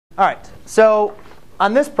All right, so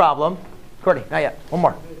on this problem, Courtney, not yet, one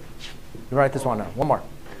more. You write this one down, one more.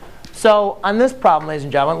 So on this problem, ladies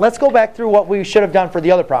and gentlemen, let's go back through what we should have done for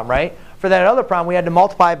the other problem, right? For that other problem, we had to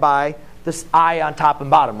multiply by this I on top and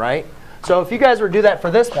bottom, right? So if you guys were to do that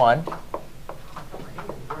for this one,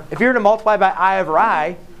 if you were to multiply by I over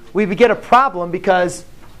I, we would get a problem because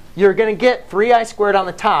you're going to get 3i squared on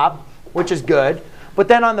the top, which is good. But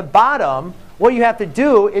then on the bottom, what you have to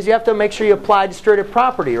do is you have to make sure you apply distributive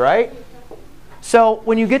property, right? So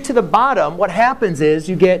when you get to the bottom, what happens is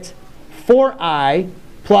you get 4i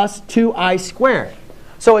plus 2i squared.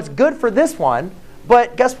 So it's good for this one.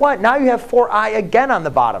 But guess what? Now you have 4i again on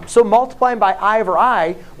the bottom. So multiplying by I over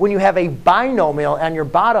I when you have a binomial on your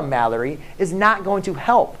bottom, Mallory, is not going to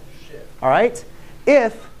help. All right?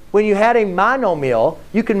 If, when you had a monomial,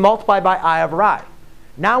 you can multiply by I over I.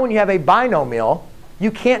 Now when you have a binomial,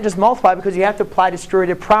 you can't just multiply because you have to apply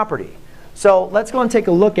distributive property. So let's go and take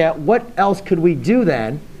a look at what else could we do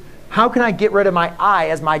then. How can I get rid of my I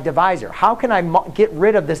as my divisor? How can I get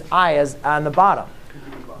rid of this I as on the bottom?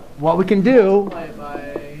 What we can do,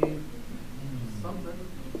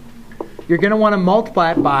 you're going to want to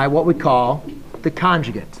multiply it by what we call the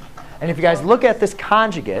conjugate. And if you guys look at this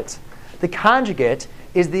conjugate, the conjugate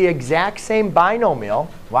is the exact same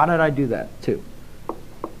binomial. Why did I do that too?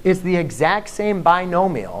 It's the exact same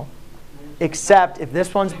binomial, except if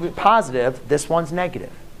this one's positive, this one's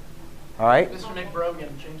negative. All right? Mr. McBrogan,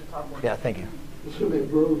 change the top one. Yeah, thank you. Mr.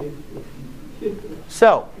 McBrogan.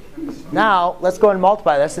 So now let's go and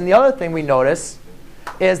multiply this. And the other thing we notice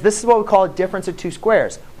is this is what we call a difference of two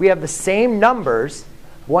squares. We have the same numbers,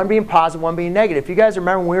 one being positive, one being negative. If you guys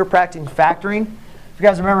remember when we were practicing factoring, if you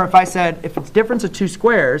guys remember if I said if it's difference of two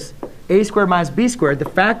squares, a squared minus b squared, the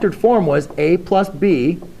factored form was a plus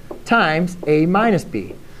b times a minus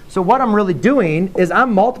b. So what I'm really doing is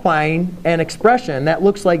I'm multiplying an expression that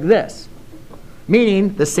looks like this,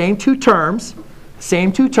 meaning the same two terms,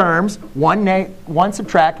 one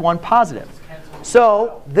subtract, one positive.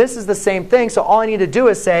 So this is the same thing. So all I need to do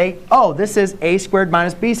is say, oh, this is a squared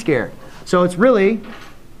minus b squared. So it's really,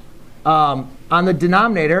 on the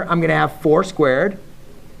denominator, I'm going to have 4 squared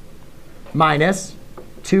minus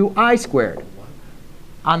 2i squared.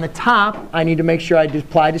 On the top, I need to make sure I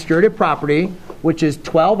apply distributive property, which is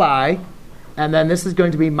 12i. And then this is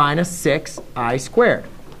going to be minus 6i squared.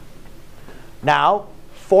 Now,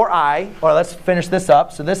 4i, or let's finish this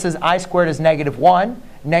up. So this is I squared is negative 1.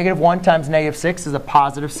 Negative 1 times negative 6 is a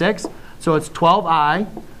positive 6. So it's 12i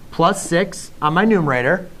plus 6 on my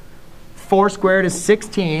numerator. 4 squared is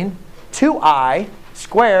 16. 2i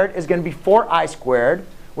squared is going to be 4i squared,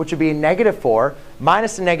 which would be negative 4.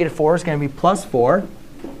 Minus the negative 4 is going to be plus 4.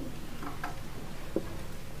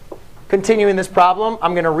 Continuing this problem,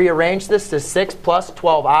 I'm going to rearrange this to 6 plus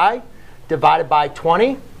 12i divided by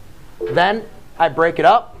 20. Then I break it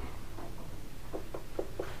up.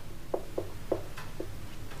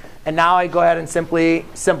 And now I go ahead and simply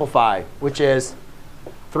simplify, which is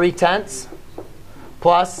 3/10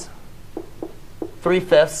 plus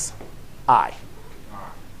 3/5 I.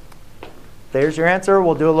 There's your answer.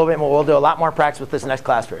 We'll do a little bit more. We'll do a lot more practice with this next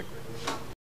class period.